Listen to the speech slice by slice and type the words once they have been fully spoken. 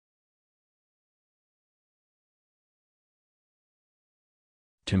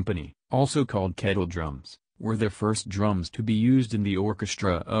timpani, also called kettle drums, were the first drums to be used in the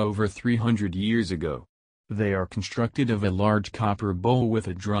orchestra over 300 years ago. They are constructed of a large copper bowl with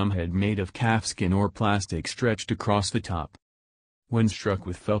a drumhead made of calfskin or plastic stretched across the top. When struck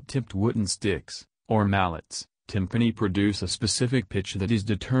with felt-tipped wooden sticks, or mallets, timpani produce a specific pitch that is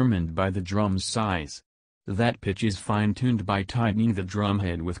determined by the drum's size. That pitch is fine-tuned by tightening the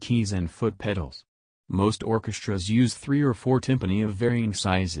drumhead with keys and foot pedals. Most orchestras use 3 or 4 timpani of varying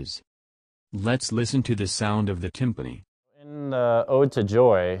sizes. Let's listen to the sound of the timpani. In the Ode to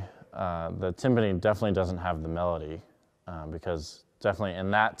Joy, the timpani definitely doesn't have the melody, because definitely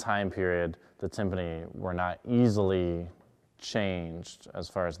in that time period, the timpani were not easily changed as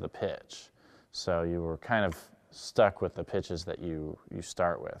far as the pitch. So you were kind of stuck with the pitches that you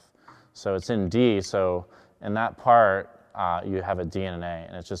start with. So it's in D, so in that part, you have a D and an A,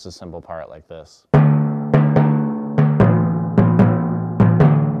 and it's just a simple part like this.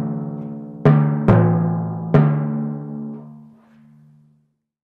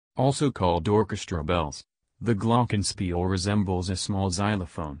 Also called orchestra bells, the glockenspiel resembles a small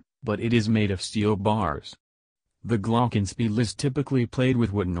xylophone, but it is made of steel bars. The glockenspiel is typically played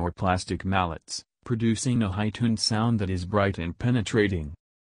with wooden or plastic mallets, producing a high-tuned sound that is bright and penetrating.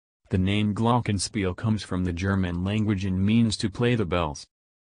 The name glockenspiel comes from the German language and means to play the bells.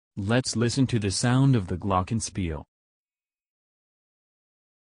 Let's listen to the sound of the glockenspiel.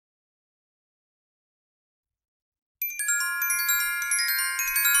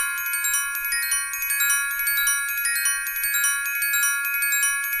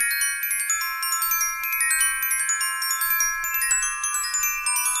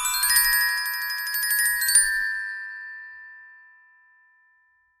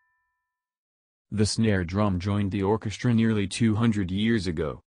 The snare drum joined the orchestra nearly 200 years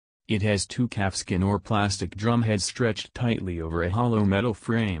ago. It has 2 calfskin or plastic drum heads stretched tightly over a hollow metal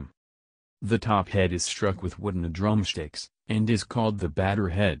frame. The top head is struck with wooden drumsticks, and is called the batter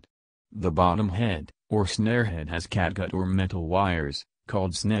head. The bottom head, or snare head, has catgut or metal wires,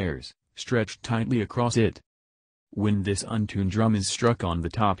 called snares, stretched tightly across it. When this untuned drum is struck on the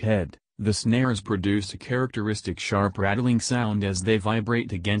top head, the snares produce a characteristic sharp rattling sound as they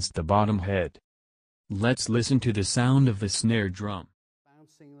vibrate against the bottom head. Let's listen to the sound of the snare drum.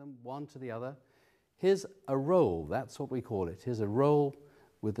 Bouncing them one to the other. Here's a roll, that's what we call it. Here's a roll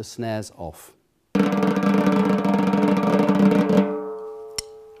with the snares off.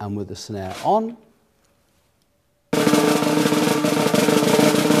 And with the snare on.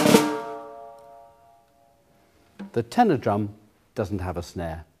 The tenor drum doesn't have a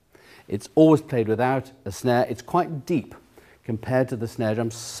snare. It's always played without a snare. It's quite deep compared to the snare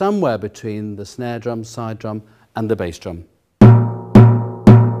drum, somewhere between the snare drum, side drum, and the bass drum.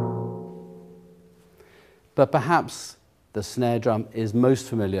 But perhaps the snare drum is most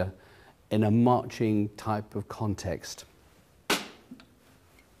familiar in a marching type of context.